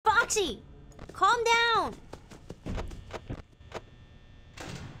Foxy, calm down.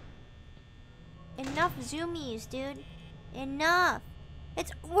 Enough zoomies, dude. Enough.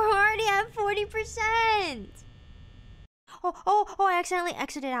 We're already at 40%. Oh, I accidentally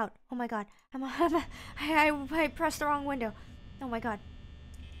exited out. Oh my god. I pressed the wrong window. Oh my god.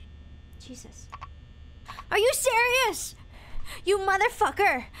 Jesus. Are you serious? You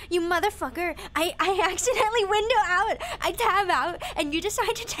motherfucker. You motherfucker. I accidentally window out. I tab out and you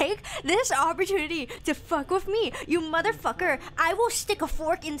decide to take this opportunity to fuck with me. You motherfucker. I will stick a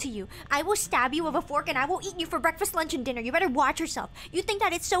fork into you. I will stab you with a fork and I will eat you for breakfast, lunch, and dinner. You better watch yourself. You think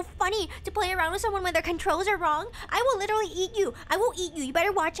that it's so funny to play around with someone when their controls are wrong? I will literally eat you. I will eat you. You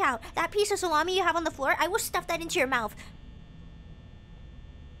better watch out. That piece of salami you have on the floor, I will stuff that into your mouth.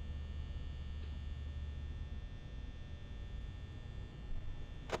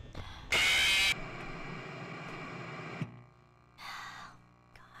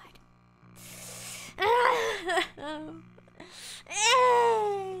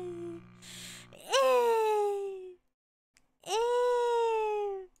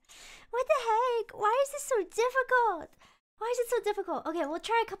 What the heck? Why is this so difficult? Why is it so difficult? Okay, we'll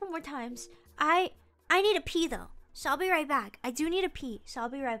try a couple more times. I need a pee though, so I'll be right back. I do need a pee, so I'll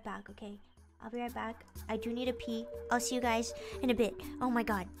be right back, okay? I'll be right back. I do need a pee. I'll see you guys in a bit. Oh my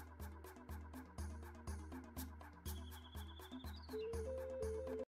god.